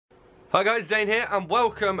Hi guys, Dane here and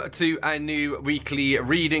welcome to a new weekly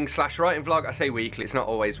reading slash writing vlog. I say weekly, it's not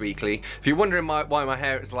always weekly. If you're wondering why my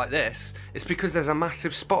hair is like this, it's because there's a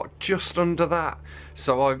massive spot just under that.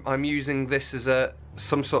 So I'm using this as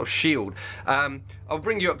some sort of shield. I'll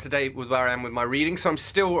bring you up to date with where I am with my reading. So I'm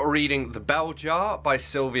still reading The Bell Jar by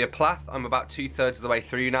Sylvia Plath. I'm about 2/3 of the way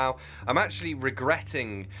through now. I'm actually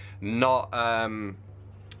regretting not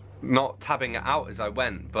tabbing it out as I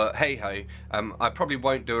went, but hey ho, I probably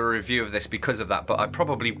won't do a review of this because of that, but I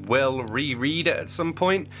probably will reread it at some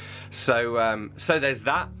point. So so there's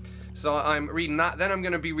that. So I'm reading that. Then I'm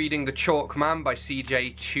going to be reading The Chalk Man by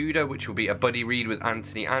C.J. Tudor, which will be a buddy read with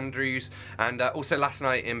Anthony Andrews. And also last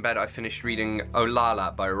night in bed I finished reading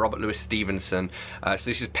Olalla by Robert Louis Stevenson. So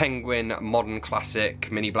this is Penguin Modern Classic,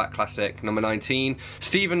 Mini Black Classic, number 19.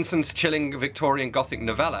 Stevenson's chilling Victorian Gothic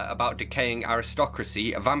novella about decaying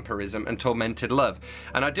aristocracy, vampirism and tormented love.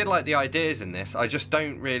 And I did like the ideas in this, I just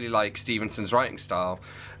don't really like Stevenson's writing style.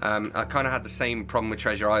 I kind of had the same problem with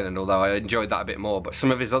Treasure Island, although I enjoyed that a bit more, but some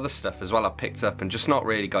of his other stuff as well I've picked up and just not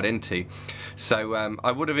really got into. So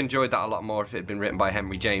I would have enjoyed that a lot more if it had been written by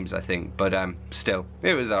Henry James, I think, but still,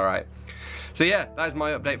 it was alright. So yeah, that is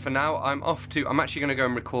my update for now. I'm actually going to go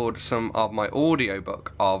and record some of my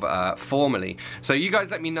audiobook of Formerly. So you guys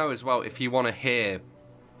let me know as well if you want to hear.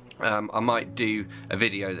 I might do a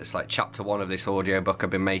video that's like chapter 1 of this audiobook I've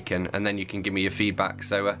been making, and then you can give me your feedback,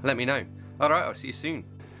 so let me know. Alright, I'll see you soon.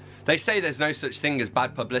 They say there's no such thing as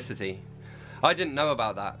bad publicity. I didn't know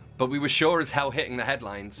about that, but we were sure as hell hitting the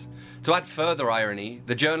headlines. To add further irony,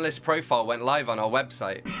 the journalist's profile went live on our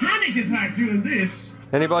website. Panic attack doing this!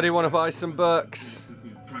 Anybody want to buy some books?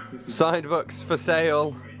 Signed books for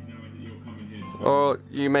sale. Or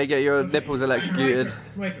you may get your nipples electrocuted.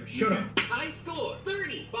 Wait, shut up. High score,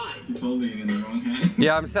 35. He's holding it in the wrong hand.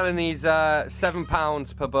 Yeah, I'm selling these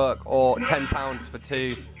 £7 per book or £10 for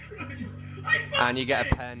 2. And you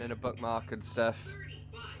get a pen and a bookmark and stuff.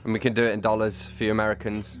 And we can do it in dollars for you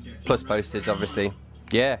Americans. Plus postage, obviously.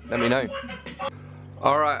 Yeah, let me know.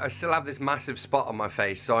 Alright, I still have this massive spot on my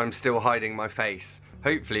face, so I'm still hiding my face.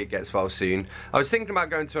 Hopefully it gets well soon. I was thinking about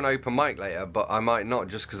going to an open mic later, but I might not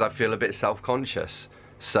just because I feel a bit self-conscious.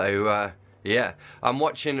 So, yeah. I'm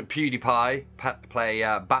watching PewDiePie play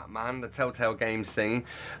Batman, the Telltale Games thing.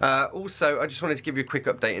 Also, I just wanted to give you a quick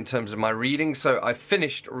update in terms of my reading. So I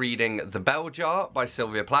finished reading The Bell Jar by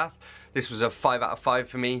Sylvia Plath. This was a 5 out of 5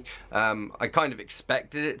 for me. I kind of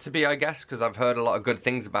expected it to be, I guess, because I've heard a lot of good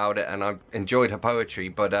things about it and I've enjoyed her poetry,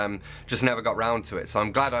 but just never got round to it. So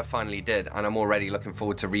I'm glad I finally did, and I'm already looking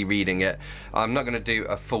forward to rereading it. I'm not going to do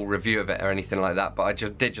a full review of it or anything like that, but I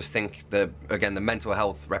did think that, again, the mental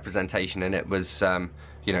health representation in it was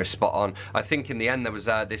you know, spot on. I think in the end there was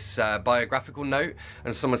this biographical note,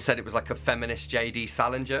 and someone said it was like a feminist J.D.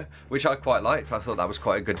 Salinger, which I quite liked. I thought that was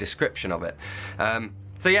quite a good description of it.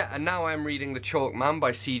 So yeah, and now I'm reading The Chalk Man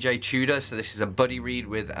by C.J. Tudor. So this is a buddy read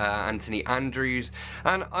with Anthony Andrews,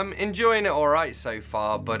 and I'm enjoying it alright so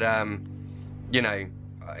far, but you know,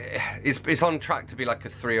 it's on track to be like a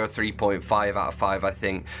 3 or 3.5 out of 5, I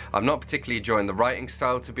think. I'm not particularly enjoying the writing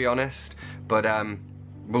style, to be honest, but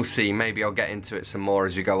we'll see. Maybe I'll get into it some more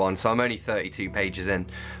as we go on. So I'm only 32 pages in,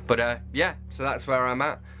 but yeah, so that's where I'm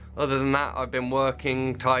at. Other than that, I've been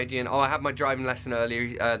working, tidying. Oh, I had my driving lesson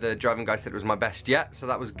earlier. The driving guy said it was my best yet, so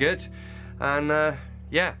that was good. And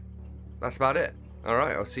yeah, that's about it.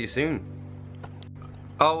 Alright, I'll see you soon.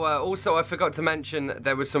 Oh, also I forgot to mention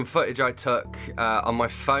there was some footage I took on my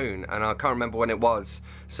phone, and I can't remember when it was.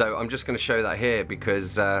 So I'm just going to show that here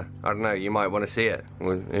because, I don't know, you might want to see it.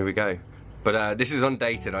 Well, here we go. But this is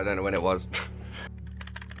undated, I don't know when it was.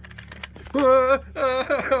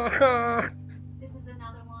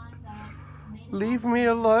 Leave me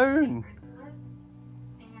alone.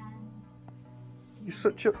 You're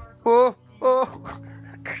such a... Oh, oh.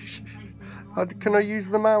 Can I use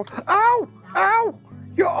the mouse? Ow! Ow!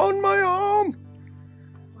 You're on my arm!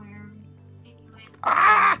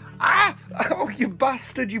 Ah! Ah! Oh, you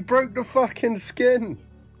bastard! You broke the fucking skin!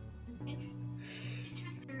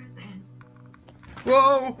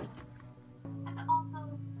 Whoa!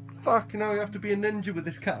 Fuck, no, you have to be a ninja with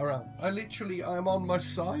this cat around. I'm on my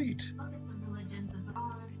side.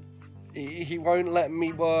 He won't let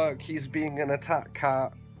me work. He's being an attack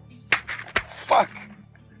cat. Fuck!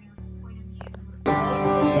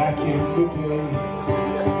 Back in the day,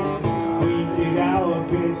 we did our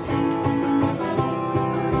bit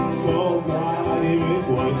for what it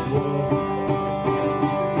was worth.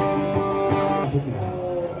 But now,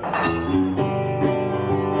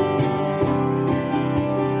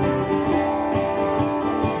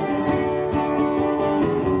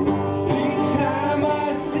 each time I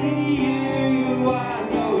see you, I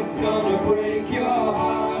know it's gonna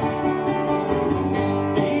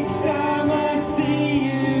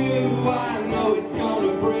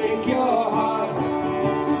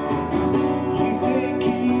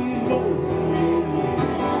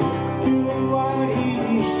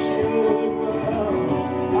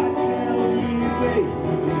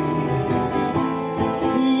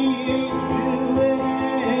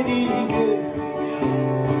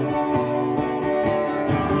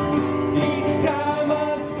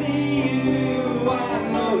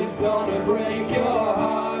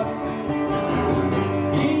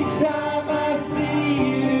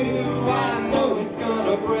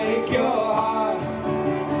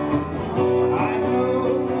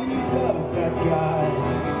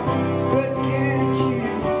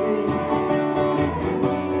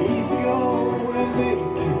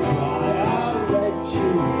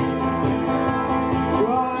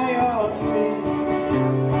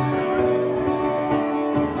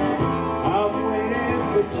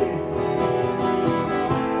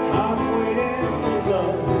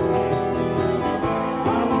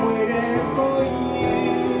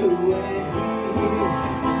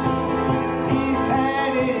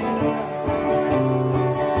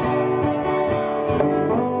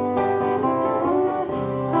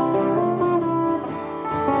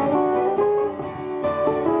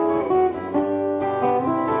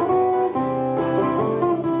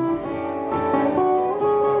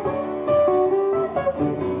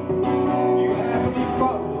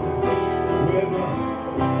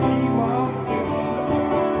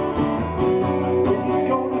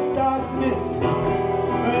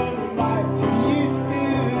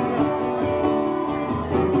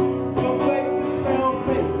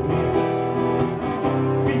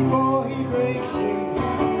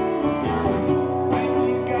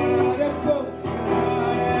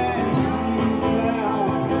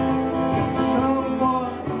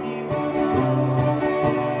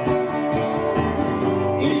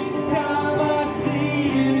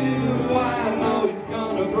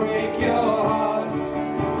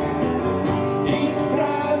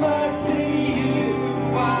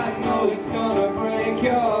know it's gonna break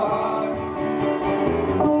your heart.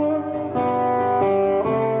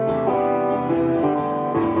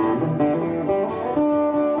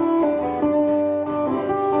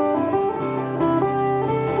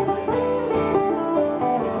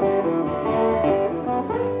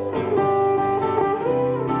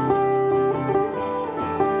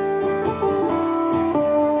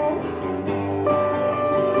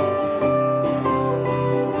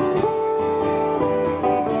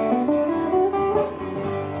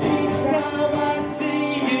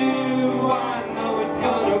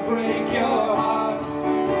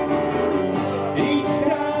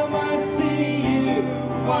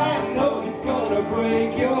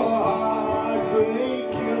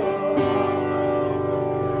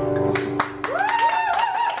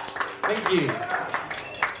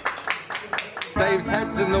 Dave's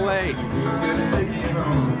head's in the way.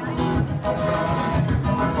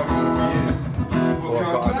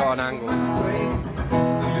 Oh, I've got an angle.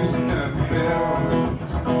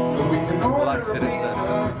 Well, that's Stevenson.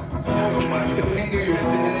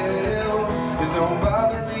 Don't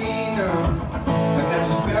bother me, no. And that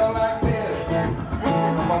you smell like piss.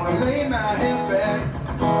 I'm gonna lay my head back.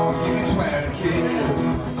 You can twat kids.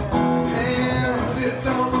 And sit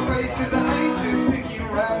on my face, cause I ain't too picky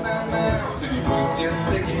right my mouth till your pussy gets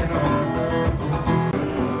sticky, you know.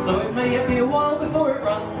 Though it may yet be a while before it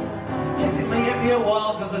runs. Yes, it may yet be a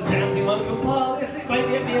while, cause the damn thing won't compile. Yes, it may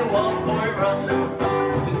yet be a while before it runs.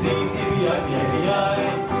 With the TCP/IP/API.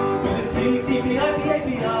 With the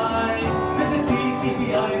TCP/IP/API. With the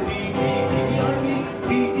TCP/IP, TCP/IP,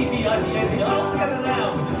 TCP/IP/API. All together now.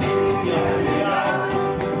 With the TCP/IP/API.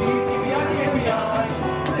 With the TCP/IP/API.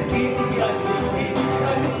 With the TCP/IP,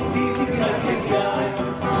 TCP/IP, TCP/IP/API.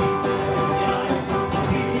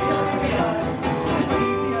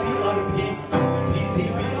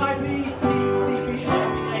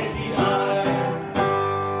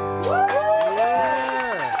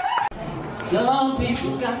 Some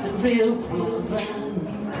people got the real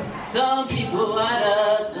problems. Some people out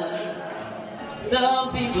of love.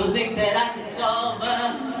 Some people think that I can solve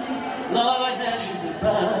them. Lord heavens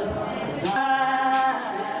above. 'Cause I'm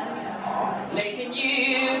making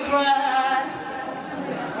you cry.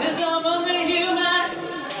 'Cause I'm only human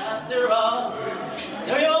after all.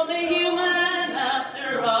 You're only human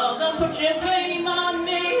after all. Don't put your blame on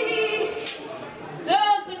me.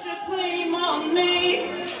 Don't put your blame on me.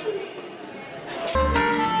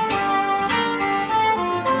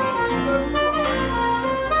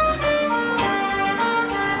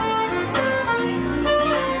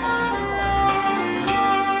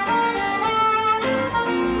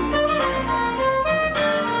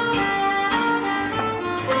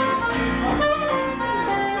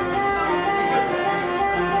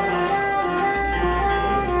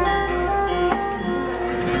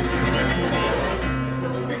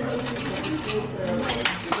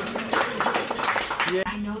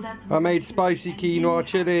 I made spicy quinoa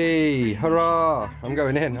chili. Hurrah! I'm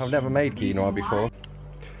going in. I've never made quinoa before.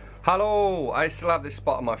 Hello! I still have this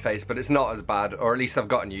spot on my face, but it's not as bad, or at least I've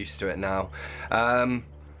gotten used to it now.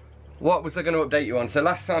 What was I going to update you on? So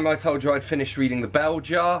last time I told you I'd finished reading The Bell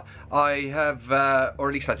Jar. I have, or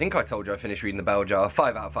at least I think I told you I finished reading The Bell Jar.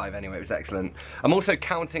 5 out of 5 anyway, it was excellent. I'm also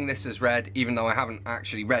counting this as read, even though I haven't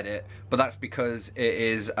actually read it, but that's because it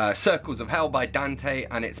is Circles of Hell by Dante,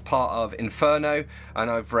 and it's part of Inferno, and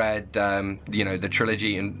I've read, you know, the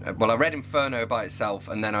trilogy, and well, I read Inferno by itself,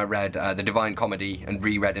 and then I read The Divine Comedy, and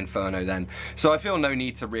reread Inferno then. So I feel no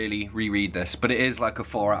need to really reread this, but it is like a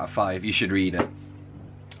 4 out of 5, you should read it.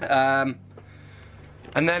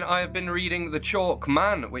 And then I have been reading The Chalk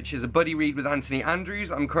Man, which is a buddy read with Anthony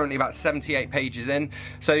Andrews. I'm currently about 78 pages in.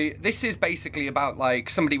 So this is basically about, like,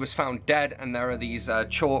 somebody was found dead and there are these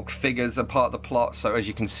chalk figures a part of the plot. So as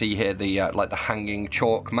you can see here, the like the hanging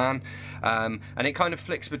chalk man. And it kind of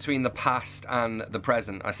flicks between the past and the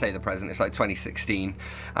present. I say the present, it's like 2016.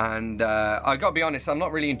 And I gotta be honest, I'm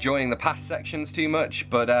not really enjoying the past sections too much,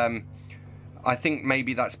 but I think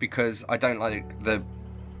maybe that's because I don't like the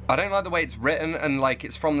way it's written, and like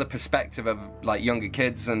it's from the perspective of like younger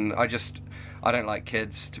kids, and I don't like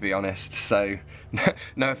kids, to be honest. So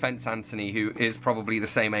no offense Anthony, who is probably the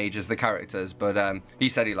same age as the characters, but he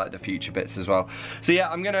said he liked the future bits as well. So yeah,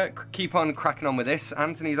 I'm gonna keep on cracking on with this.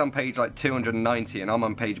 Anthony's on page like 290 and I'm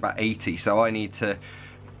on page about 80, so I need to,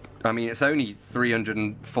 I mean, it's only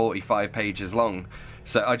 345 pages long.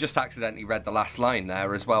 So I just accidentally read the last line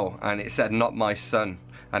there as well, and it said "not my son,"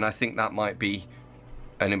 and I think that might be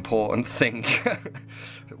an important thing.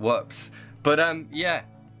 Whoops. But yeah,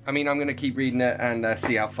 I mean, I'm gonna keep reading it and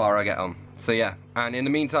see how far I get on. So yeah, and in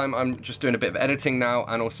the meantime I'm just doing a bit of editing now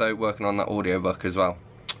and also working on that audiobook as well.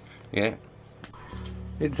 Yeah.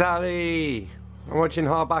 It's Ali. I'm watching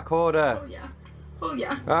Hardback Hoarder. Oh yeah. Oh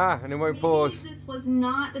yeah. Ah, and it won't pause. This was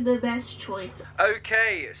not the best choice.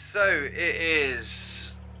 Okay, so it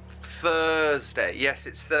is Thursday. Yes,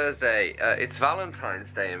 it's Thursday. It's Valentine's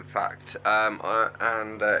Day, in fact.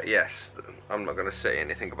 Yes, I'm not going to say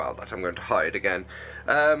anything about that. I'm going to hide again.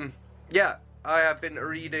 Yeah, I have been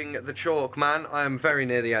reading The Chalk Man. I am very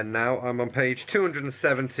near the end now. I'm on page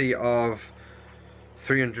 270 of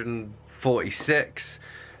 346.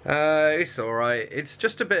 It's alright. It's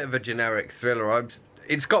just a bit of a generic thriller.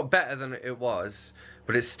 It's got better than it was,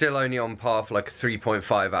 but it's still only on par for like a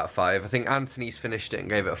 3.5 out of 5. I think Anthony's finished it and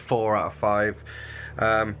gave it a 4 out of 5.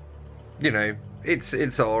 You know,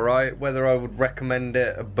 it's alright. Whether I would recommend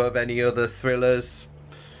it above any other thrillers,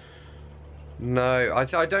 no.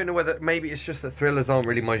 I don't know whether, maybe it's just that thrillers aren't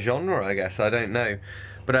really my genre, I guess. I don't know.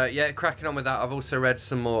 But yeah, cracking on with that. I've also read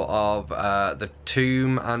some more of The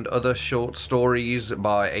Tomb and Other Short Stories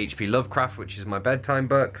by H.P. Lovecraft, which is my bedtime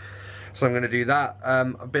book. So I'm going to do that.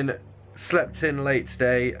 I've been slept in late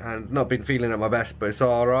today and not been feeling at my best, but it's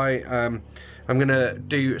alright. I'm going to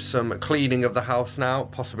do some cleaning of the house now,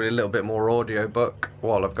 possibly a little bit more audiobook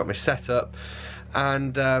while I've got my setup.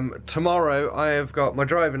 And tomorrow I have got my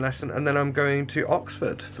driving lesson, and then I'm going to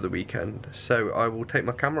Oxford for the weekend. So I will take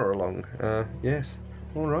my camera along. Yes.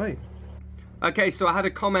 Alright. Okay, so I had a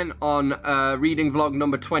comment on reading vlog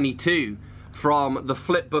number 22 from the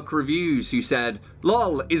Flipbook Reviews, who said,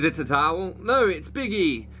 "Lol, is it a towel? No, it's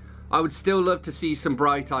Biggie. I would still love to see some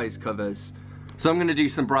Bright Eyes covers." So I'm going to do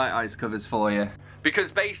some Bright Eyes covers for you.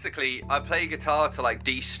 Because basically, I play guitar to like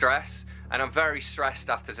de-stress, and I'm very stressed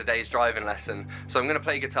after today's driving lesson. So I'm going to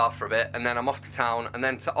play guitar for a bit, and then I'm off to town, and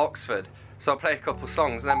then to Oxford. So I'll play a couple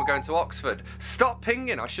songs and then we're going to Oxford. Stop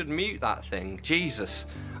pinging, I should mute that thing. Jesus.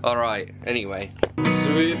 Alright, anyway.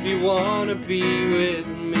 So if you wanna be with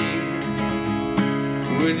me,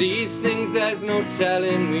 with these things there's no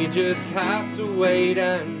telling, we just have to wait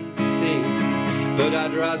and see. But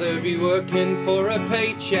I'd rather be working for a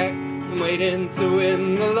paycheck than waiting to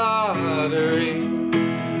win the lottery.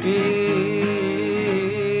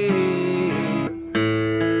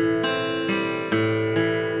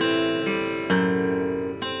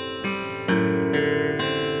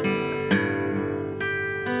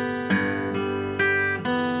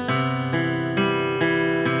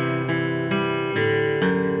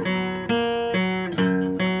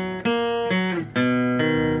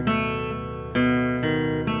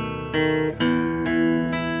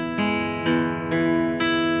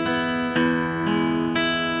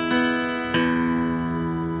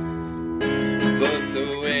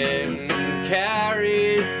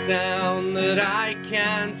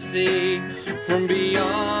 From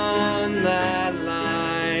beyond that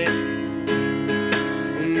line,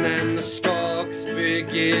 and then the stalks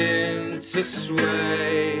begin to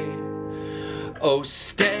sway. Oh,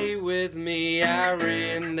 stay with me,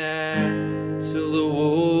 Arinette, till the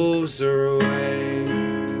wolves are away.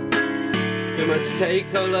 We must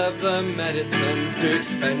take all of the medicines, too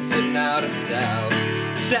expensive now to sell.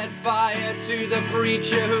 Set fire to the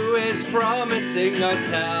preacher who is promising us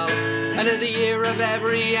hell. And in the ear of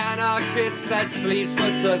every anarchist that sleeps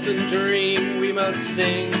but doesn't dream, we must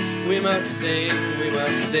sing, we must sing, we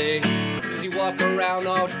must sing. As you walk around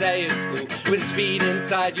all day at school with speed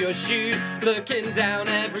inside your shoes, looking down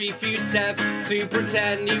every few steps to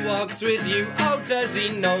pretend he walks with you. Oh, does he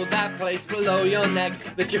know that place below your neck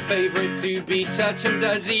that's your favorite to be touched? And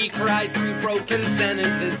does he cry through broken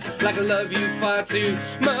sentences like I love you far too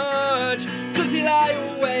much? Does he lie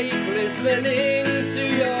awake listening to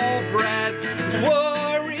your breath?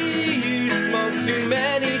 Worry you smoke too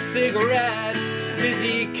many cigarettes? Is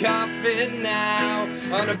he coughing now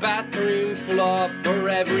on a bathroom floor for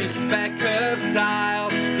every speck of tile?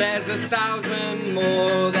 There's 1,000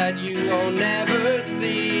 more that you will never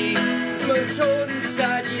see. You must hold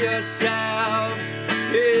inside yourself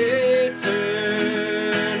eternally.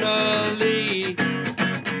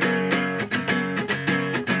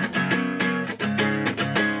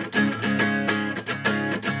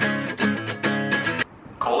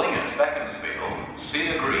 Calling at Beaconsfield,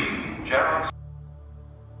 Cedar Green, Gerard.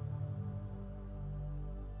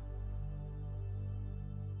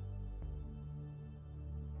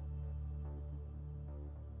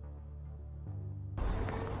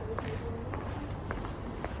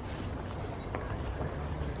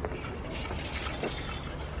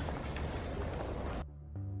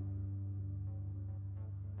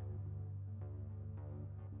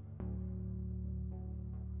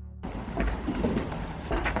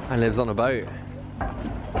 And lives on a boat.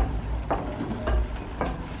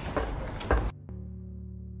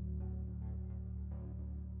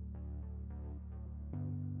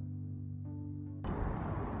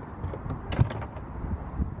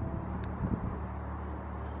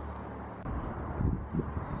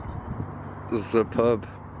 the pub.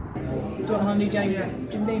 Do you want Honey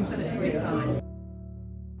Jim Beam for it?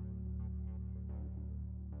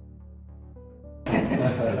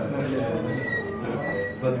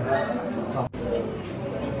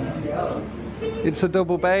 It's a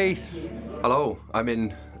double bass. Hello, I'm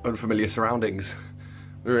in unfamiliar surroundings.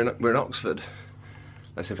 We're in Oxford.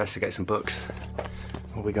 Let's investigate some books.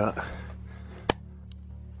 What we got?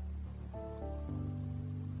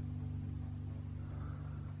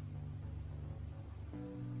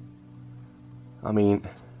 I mean,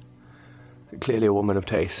 clearly a woman of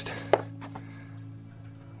taste.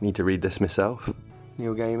 Need to read this myself.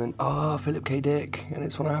 Neil Gaiman. Oh, Philip K. Dick, and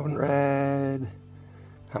it's one I haven't read.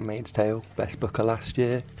 Handmaid's Tale, best book of last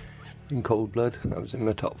year. In Cold Blood, that was in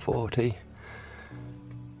my top 40.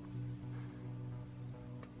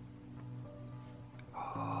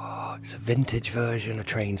 Oh, it's a vintage version of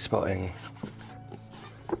Trainspotting.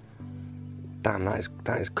 Damn,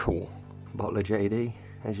 that is cool. Bottle of JD,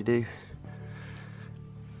 as you do.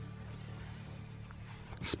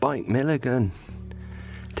 Spike Milligan.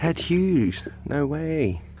 Ted Hughes, no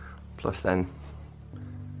way. Plus then,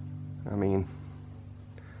 I mean,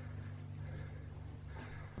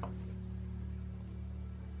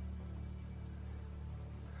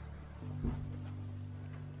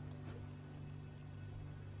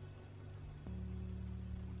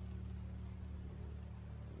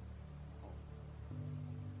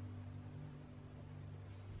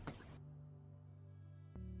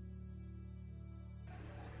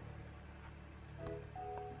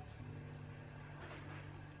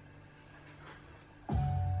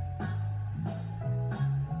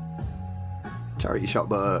 charity shop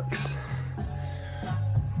books.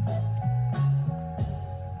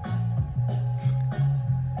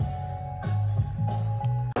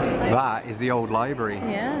 That is the old library.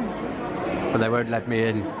 Yeah. But they won't let me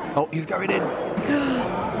in. Oh, he's going in.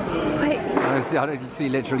 Wait. I don't see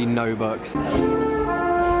literally no books.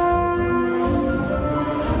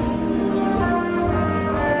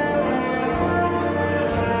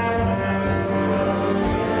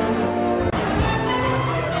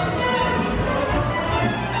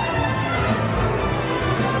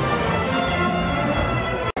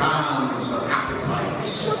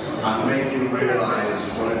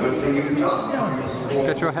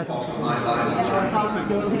 Get your head.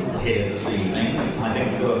 Here this evening, I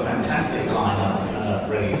think we've got a fantastic lineup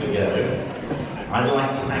ready to go. I'd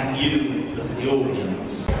like to thank you as the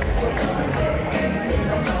audience.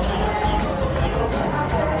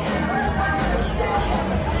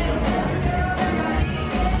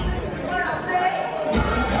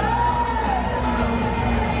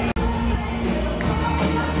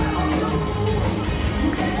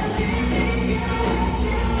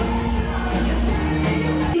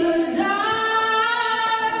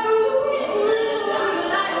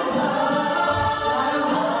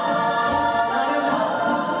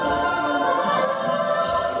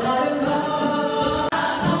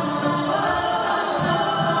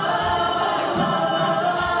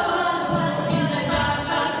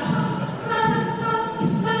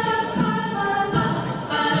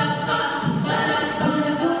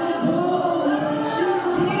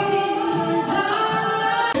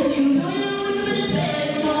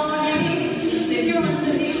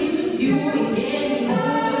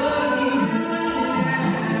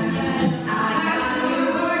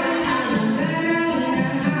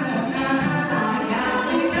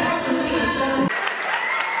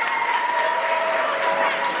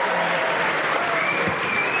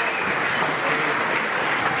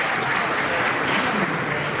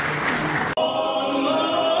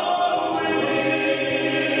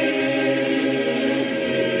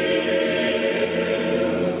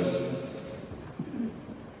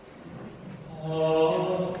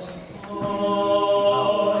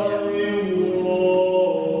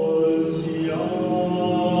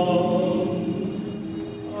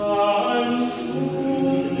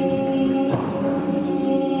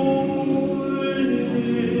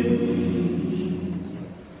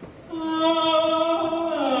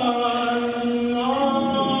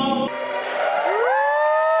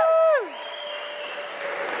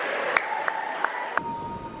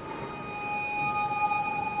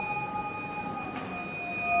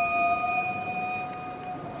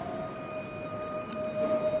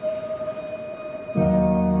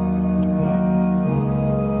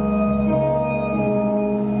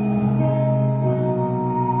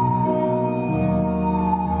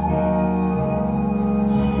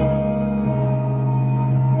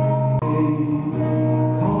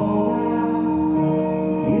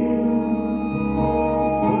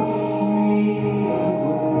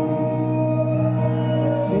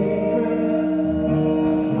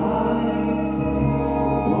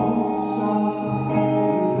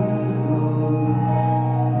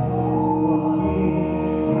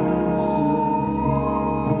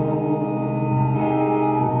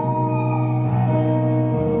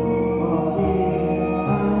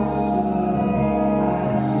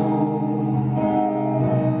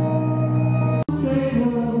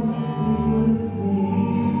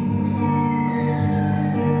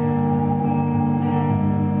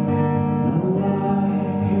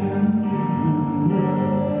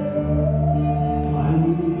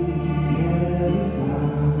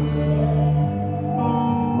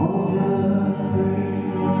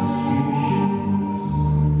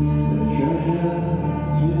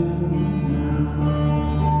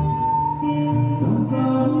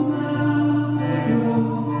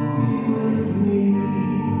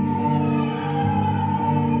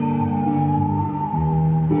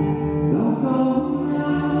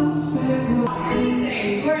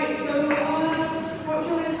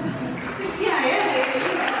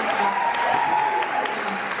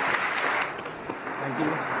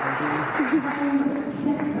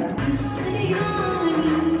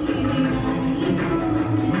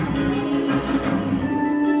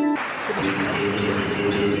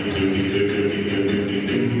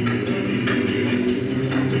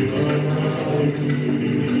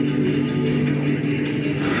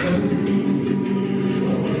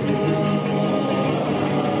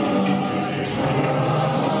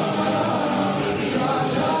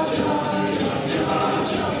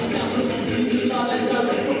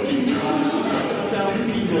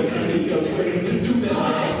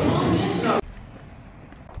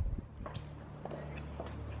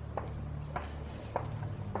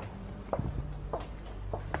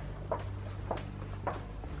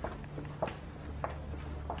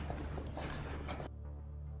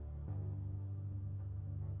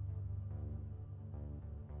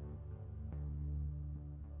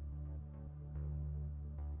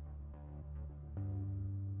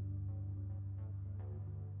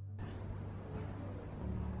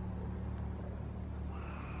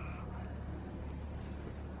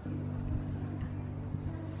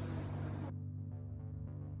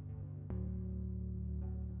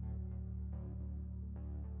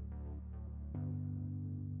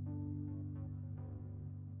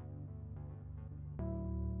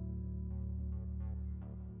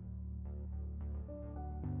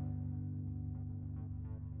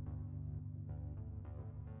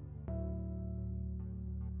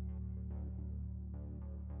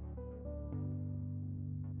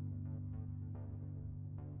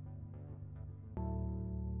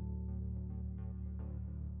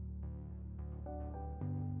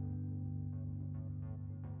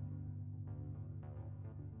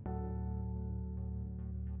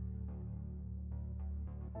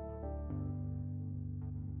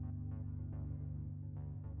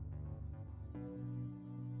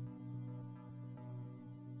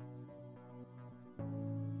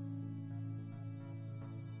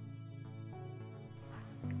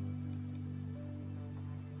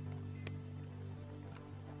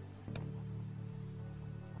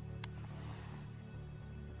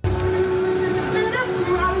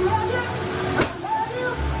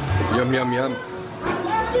 Yum, yum, yum.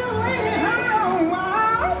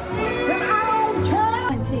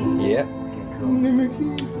 Yeah. Yum,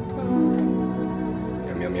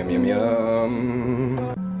 yum, yum, yum,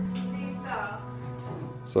 yum.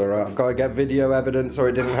 It's alright, I've got to get video evidence or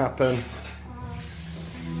it didn't happen.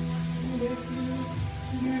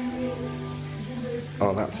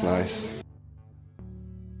 Oh, that's nice.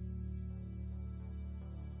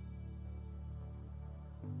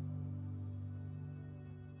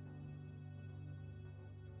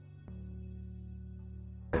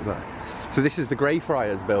 So this is the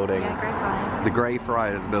Greyfriars building. Yeah, Greyfriars. The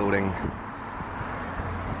Greyfriars building.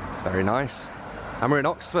 It's very nice. And we're in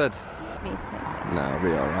Oxford. No, it'll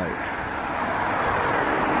be alright.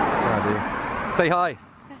 Say hi.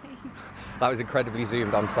 That was incredibly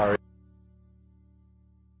zoomed, I'm sorry.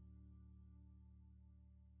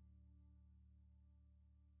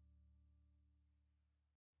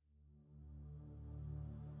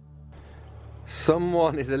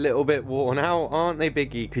 Someone is a little bit worn out, aren't they,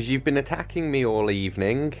 Biggie? Because you've been attacking me all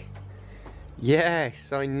evening.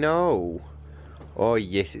 Yes, I know. Oh,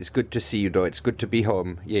 yes, it's good to see you, though. It's good to be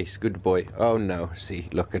home. Yes, good boy. Oh, no. See,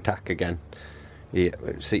 look, attack again. Yeah,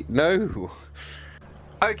 see, no.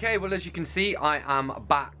 Okay, well, as you can see, I am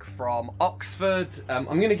back from Oxford. I'm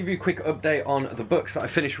going to give you a quick update on the books that I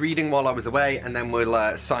finished reading while I was away, and then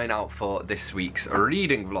we'll sign out for this week's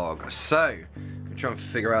reading vlog. So, I'm trying to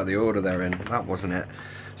figure out the order they're in. That wasn't it.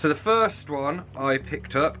 So the first one I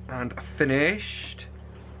picked up and finished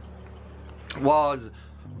was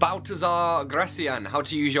Baltasar Gracian, How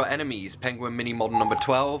to Use Your Enemies, Penguin Mini Model number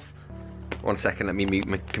 12. 1 second, let me mute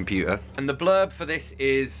my computer. And the blurb for this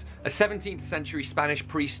is a 17th century Spanish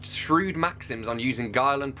priest's shrewd maxims on using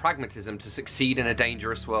guile and pragmatism to succeed in a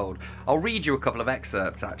dangerous world. I'll read you a couple of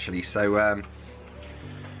excerpts actually. So,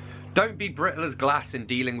 don't be brittle as glass in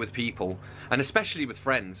dealing with people, and especially with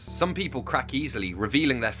friends. Some people crack easily,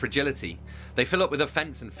 revealing their fragility. They fill up with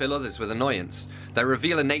offence and fill others with annoyance. They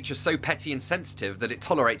reveal a nature so petty and sensitive that it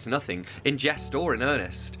tolerates nothing, in jest or in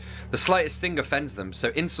earnest. The slightest thing offends them, so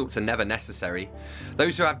insults are never necessary.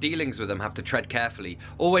 Those who have dealings with them have to tread carefully,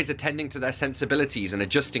 always attending to their sensibilities and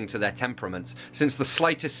adjusting to their temperaments, since the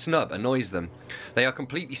slightest snub annoys them. They are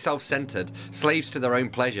completely self-centered, slaves to their own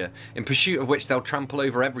pleasure, in pursuit of which they'll trample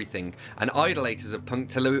over everything, and idolaters of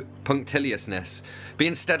punctiliousness. Be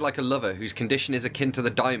instead like a lover whose condition is akin to the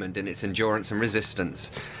diamond in its endurance and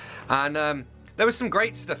resistance. And there was some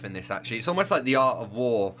great stuff in this actually. It's almost like The Art of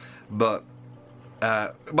War, but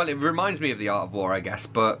well, it reminds me of The Art of War, I guess,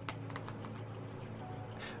 but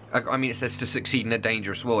I mean, it says to succeed in a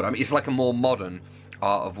dangerous world. I mean, it's like a more modern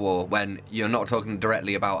Art of War, when you're not talking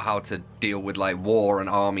directly about how to deal with like war and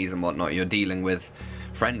armies and whatnot. You're dealing with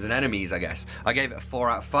friends and enemies, I guess. I gave it a 4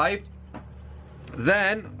 out of 5.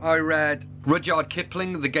 Then I read Rudyard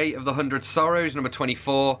Kipling, The Gate of the Hundred Sorrows, number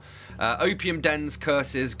 24. Opium dens,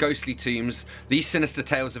 curses, ghostly tombs, these sinister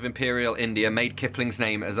tales of imperial India made Kipling's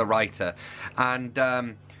name as a writer.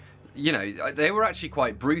 And you know, they were actually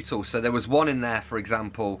quite brutal. So there was one in there, for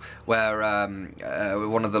example, where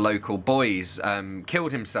one of the local boys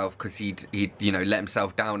killed himself because he'd you know, let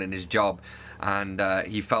himself down in his job, and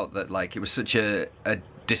he felt that like it was such a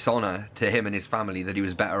dishonor to him and his family that he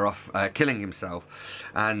was better off killing himself.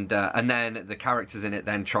 And then the characters in it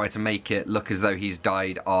then try to make it look as though he's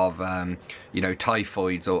died of you know,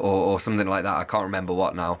 typhoids or something like that. I can't remember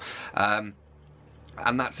what now.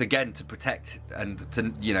 And that's again to protect and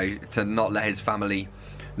to, you know, to not let his family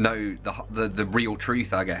know the real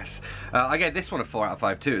truth, I guess. I gave this one a 4 out of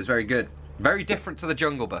 5 too. It was very good, very different to the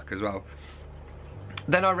Jungle Book as well.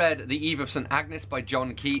 Then I read The Eve of St. Agnes by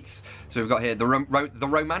John Keats. So we've got here the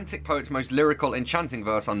romantic poet's most lyrical, enchanting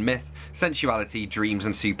verse on myth, sensuality, dreams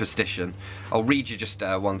and superstition. I'll read you just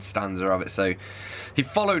one stanza of it. So, he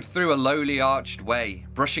followed through a lowly arched way,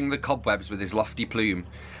 brushing the cobwebs with his lofty plume.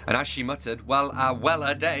 And as she muttered, well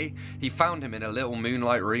a day, he found him in a little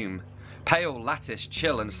moonlight room, pale, latticed,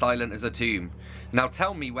 chill and silent as a tomb. Now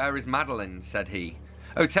tell me, where is Madeline, said he.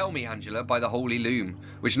 Oh, tell me, Angela, by the holy loom,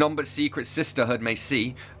 which none but secret sisterhood may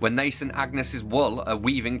see, when they St. Agnes's wool are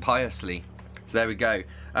weaving piously. So there we go.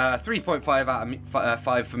 3.5 out of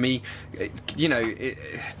 5 for me. You know,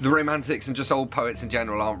 the romantics and just old poets in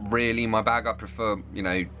general aren't really my bag. I prefer, you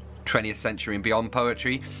know, 20th century and beyond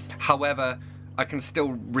poetry. However, I can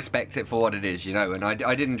still respect it for what it is, you know, and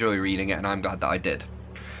I did enjoy reading it, and I'm glad that I did.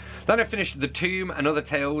 Then I finished The Tomb and Other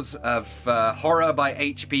Tales of Horror by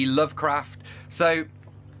H.P. Lovecraft. So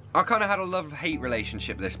I kind of had a love-hate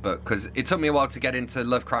relationship with this book, because it took me a while to get into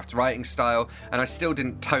Lovecraft's writing style, and I still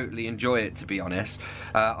didn't totally enjoy it, to be honest.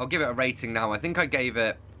 I'll give it a rating now. I think I gave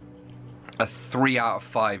it a 3 out of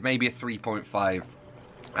 5, maybe a 3.5.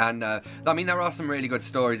 And I mean, there are some really good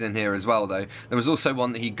stories in here as well, though. There was also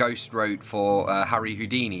one that he ghost wrote for Harry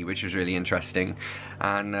Houdini, which was really interesting.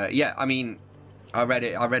 And yeah, I mean, I read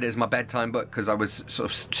it as my bedtime book because I was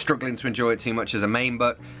sort of struggling to enjoy it too much as a main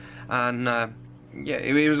book. And yeah,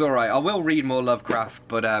 it was alright. I will read more Lovecraft,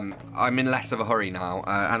 but I'm in less of a hurry now.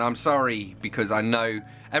 And I'm sorry, because I know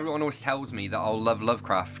everyone always tells me that I'll love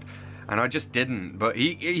Lovecraft, and I just didn't. But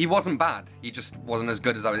he wasn't bad. He just wasn't as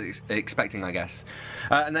good as I was expecting, I guess.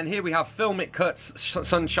 And then here we have Filmic Cuts,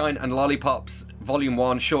 Sunshine and Lollipops, Volume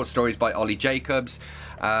 1, short stories by Ollie Jacobs.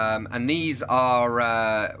 And these are,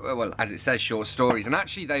 well, as it says, short stories. And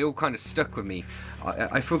actually, they all kind of stuck with me.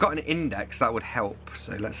 I forgot an index, that would help.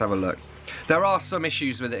 So let's have a look. There are some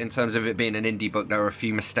issues with it in terms of it being an indie book. There are a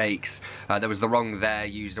few mistakes. There was the wrong there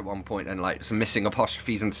used at one point, and like some missing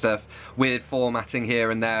apostrophes and stuff. Weird formatting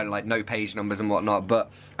here and there, and like no page numbers and whatnot.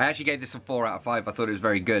 But I actually gave this a 4 out of 5. I thought it was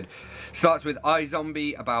very good. Starts with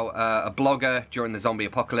iZombie, about a blogger during the zombie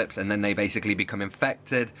apocalypse, and then they basically become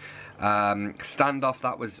infected. Standoff,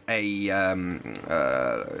 that was a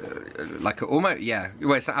like a, almost, yeah,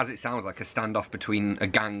 well, as it sounds, like a standoff between a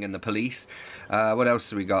gang and the police. What else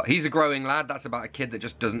have we got? He's a Growing Lad, that's about a kid that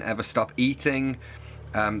just doesn't ever stop eating.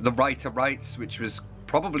 The Writer Writes, which was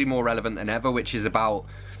probably more relevant than ever, which is about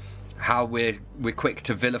how we're quick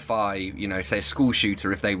to vilify, you know, say a school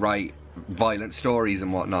shooter if they write violent stories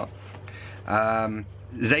and whatnot.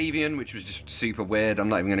 Xavian, which was just super weird, I'm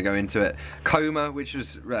not even going to go into it. Coma, which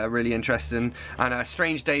was really interesting, and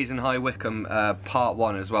Strange Days in High Wycombe, Part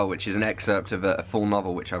 1 as well, which is an excerpt of a full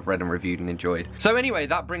novel which I've read and reviewed and enjoyed. So anyway,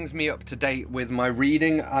 that brings me up to date with my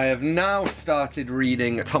reading. I have now started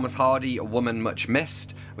reading Thomas Hardy, A Woman Much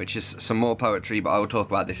Missed, which is some more poetry, but I will talk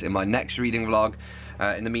about this in my next reading vlog.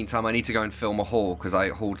 In the meantime, I need to go and film a haul, because I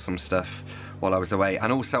hauled some stuff while I was away,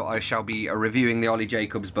 and also I shall be reviewing the Ollie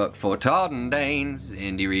Jacobs book for Todd and Dane's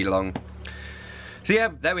Indie Read Along. So yeah,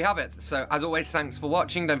 there we have it. So as always, thanks for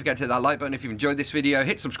watching. Don't forget to hit that like button if you've enjoyed this video.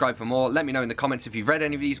 Hit subscribe for more. Let me know in the comments if you've read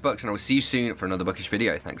any of these books, and I will see you soon for another bookish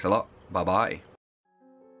video. Thanks a lot. Bye bye.